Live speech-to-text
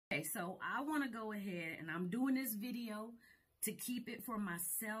Okay, so I want to go ahead and I'm doing this video to keep it for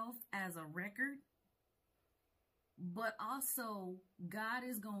myself as a record. But also, God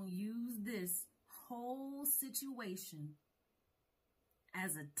is going to use this whole situation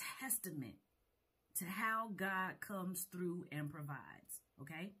as a testament to how God comes through and provides.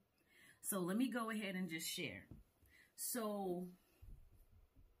 Okay, so let me go ahead and just share. So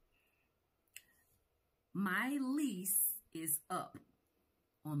my lease is up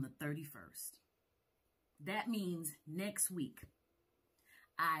on the 31st. That means next week.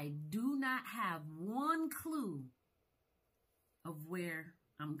 I do not have one clue of where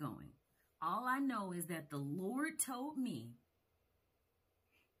I'm going. All I know is that the Lord told me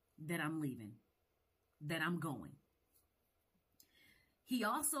that I'm leaving, that I'm going. He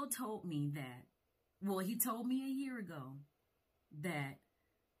also told me that, well, he told me a year ago that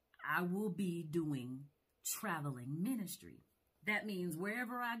I will be doing traveling ministry. That means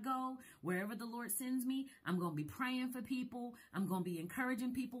wherever I go, wherever the Lord sends me, I'm going to be praying for people. I'm going to be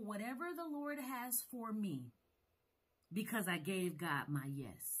encouraging people, whatever the Lord has for me, because I gave God my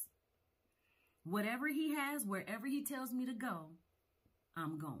yes. Whatever he has, wherever he tells me to go,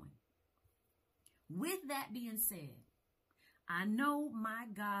 I'm going. With that being said, I know my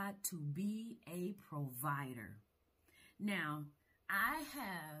God to be a provider. Now, I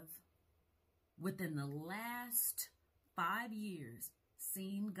have, within the last 5 years,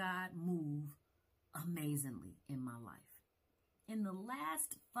 seen God move amazingly in my life. In the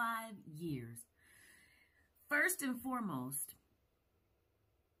last 5 years, first and foremost,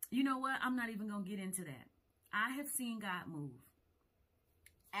 you know what? I'm not even going to get into that. I have seen God move.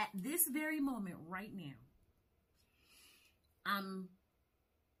 At this very moment right now, I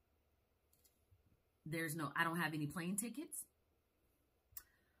don't have any plane tickets,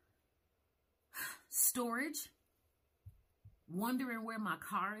 storage, wondering where my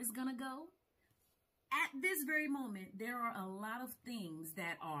car is going to go. At this very moment, there are a lot of things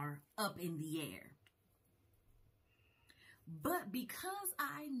that are up in the air. But because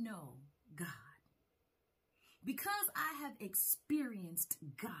I know God, because I have experienced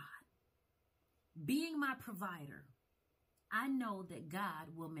God being my provider, I know that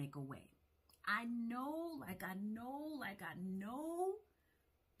God will make a way. I know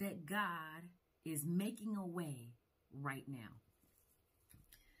that God is making a way right now.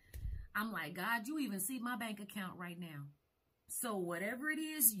 I'm like, God, you even see my bank account right now. So whatever it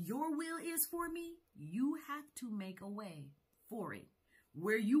is your will is for me, you have to make a way for it.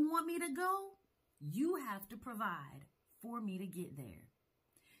 Where you want me to go, you have to provide for me to get there.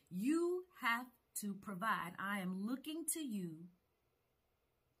 You have to provide. I am looking to you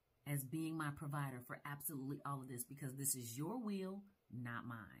as being my provider for absolutely all of this, because this is your will, not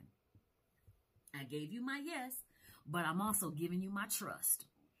mine. I gave you my yes, but I'm also giving you my trust.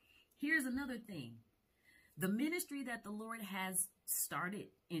 Here's another thing. The ministry that the Lord has started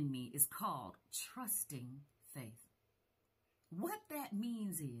in me is called Trusting Faith. What that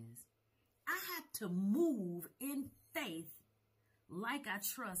means is I have to move in faith like I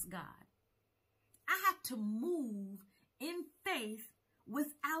trust God. I have to move in faith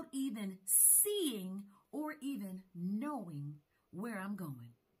without even seeing or even knowing where I'm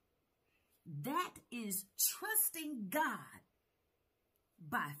going. That is trusting God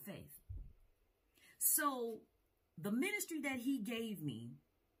by faith. So the ministry that he gave me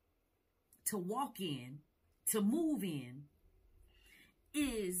to walk in, to move in,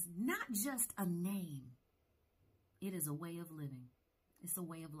 is not just a name. It is a way of living. It's a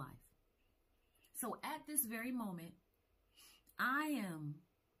way of life. So at this very moment, I am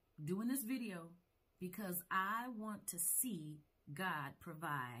doing this video because I want to see God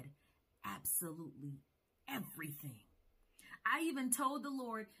provide absolutely everything. I even told the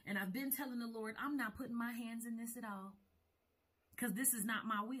Lord, and I've been telling the Lord, I'm not putting my hands in this at all, because this is not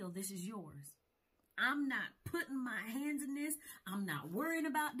my will. This is yours. I'm not putting my hands in this. I'm not worrying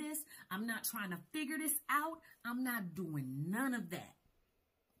about this. I'm not trying to figure this out. I'm not doing none of that,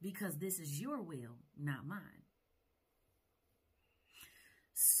 because this is your will, not mine.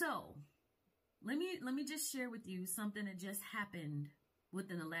 So let me just share with you something that just happened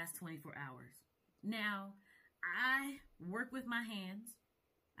within the last 24 hours. Now, I work with my hands.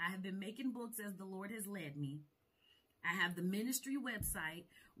 I have been making books as the Lord has led me. I have the ministry website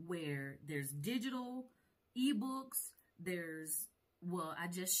where there's digital ebooks. I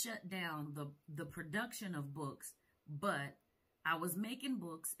just shut down the production of books, but I was making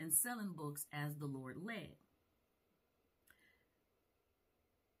books and selling books as the Lord led.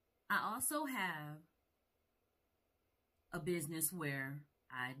 I also have a business where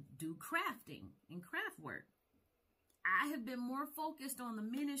I do crafting and craft work. I have been more focused on the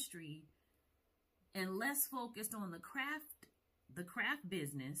ministry and less focused on the craft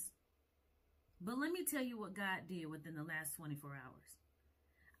business. But let me tell you what God did within the last 24 hours.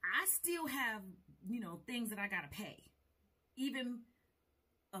 I still have, things that I got to pay, even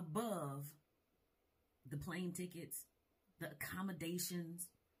above the plane tickets, the accommodations,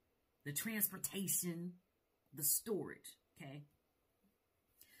 the transportation, the storage, okay?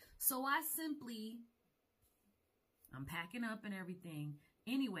 So I'm packing up and everything.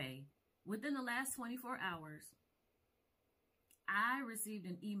 Anyway, within the last 24 hours, I received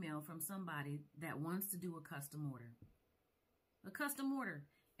an email from somebody that wants to do a custom order. A custom order.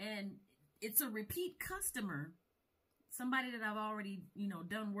 And it's a repeat customer, somebody that I've already,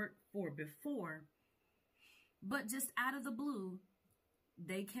 done work for before. But just out of the blue,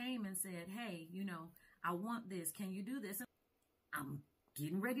 they came and said, hey, I want this. Can you do this? I'm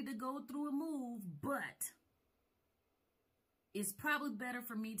getting ready to go through a move, but it's probably better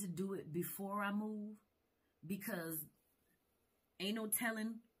for me to do it before I move, because ain't no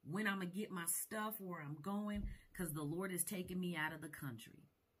telling when I'm going to get my stuff, where I'm going, because the Lord is taking me out of the country.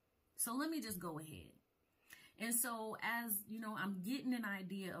 So let me just go ahead. And so as, I'm getting an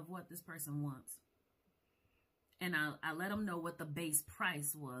idea of what this person wants. And I let them know what the base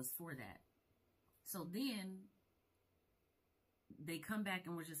price was for that. So then they come back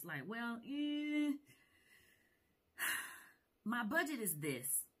and were just like, well, my budget is this.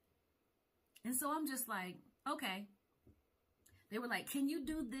 And so I'm just like, okay. They were like, can you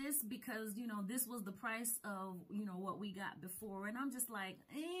do this? Because, this was the price of, what we got before. And I'm just like,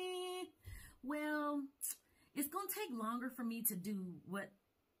 well, it's going to take longer for me to do what,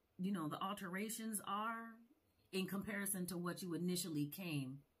 the alterations are in comparison to what you initially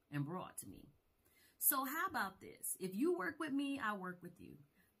came and brought to me. So how about this? If you work with me, I work with you.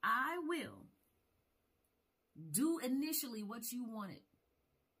 I will do initially what you wanted.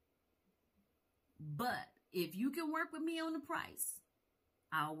 But if you can work with me on the price,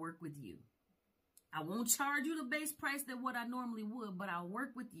 I'll work with you. I won't charge you the base price than what I normally would, but I'll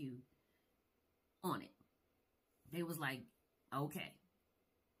work with you on it. They was like, okay.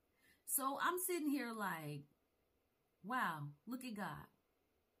 So I'm sitting here like, wow, look at God.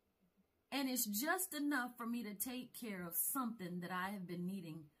 And it's just enough for me to take care of something that I have been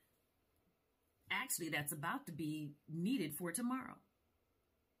needing. Actually, that's about to be needed for tomorrow.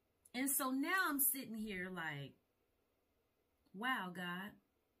 And so now I'm sitting here like, wow, God,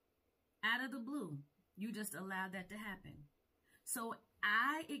 out of the blue, you just allowed that to happen. So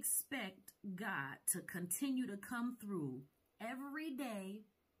I expect God to continue to come through every day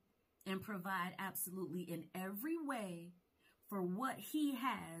and provide absolutely in every way for what he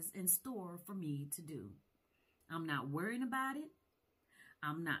has in store for me to do. I'm not worrying about it.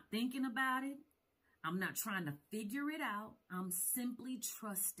 I'm not thinking about it. I'm not trying to figure it out. I'm simply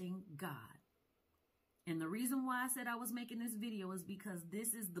trusting God. And the reason why I said I was making this video is because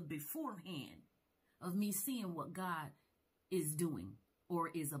this is the beforehand of me seeing what God is doing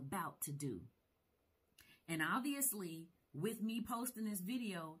or is about to do. And obviously, with me posting this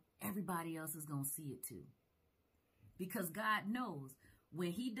video, everybody else is going to see it too. Because God knows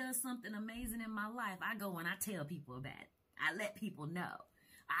when he does something amazing in my life, I go and I tell people about it. I let people know.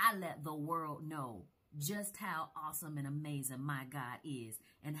 I let the world know just how awesome and amazing my God is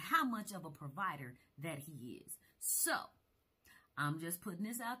and how much of a provider that he is. So, I'm just putting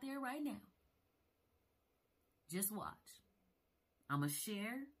this out there right now. Just watch. I'm going to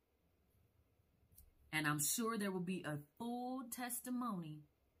share, and I'm sure there will be a full testimony.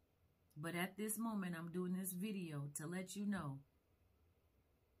 But at this moment, I'm doing this video to let you know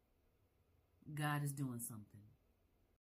God is doing something.